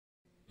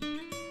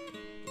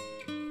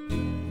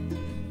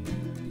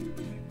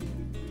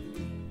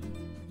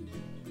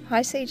Hi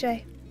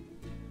CJ,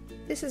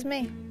 this is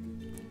me,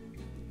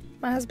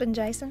 my husband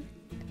Jason,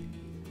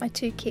 my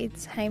two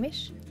kids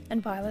Hamish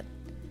and Violet,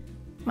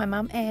 my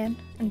mum Anne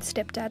and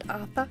stepdad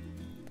Arthur,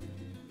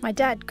 my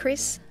dad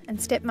Chris and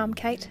stepmum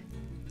Kate,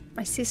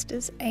 my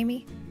sisters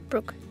Amy,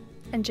 Brooke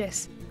and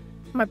Jess,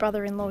 my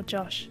brother-in-law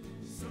Josh.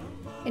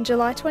 In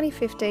July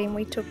 2015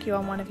 we took you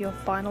on one of your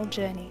final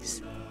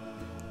journeys.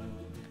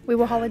 We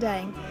were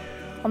holidaying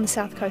on the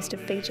south coast of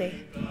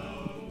Fiji,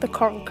 the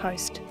Coral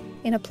Coast,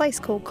 in a place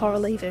called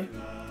Koralivu.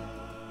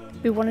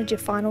 We wanted your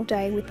final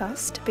day with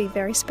us to be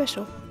very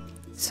special,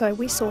 so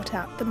we sought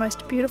out the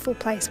most beautiful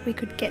place we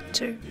could get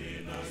to,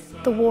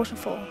 the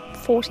waterfall,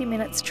 40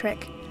 minutes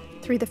trek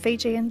through the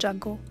Fijian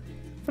jungle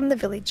from the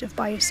village of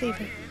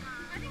Bayusivu.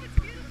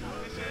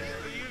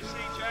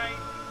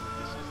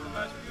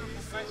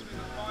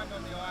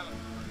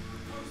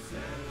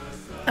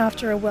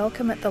 After a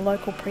welcome at the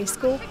local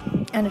preschool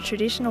and a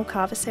traditional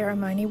kava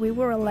ceremony, we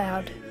were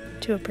allowed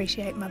to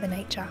appreciate Mother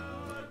Nature.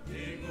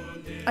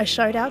 I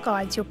showed our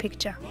guides your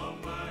picture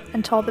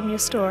and told them your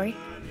story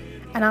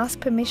and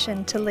asked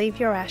permission to leave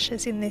your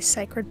ashes in this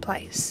sacred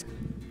place.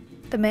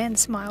 The man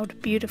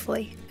smiled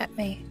beautifully at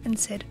me and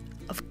said,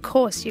 "Of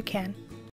course you can."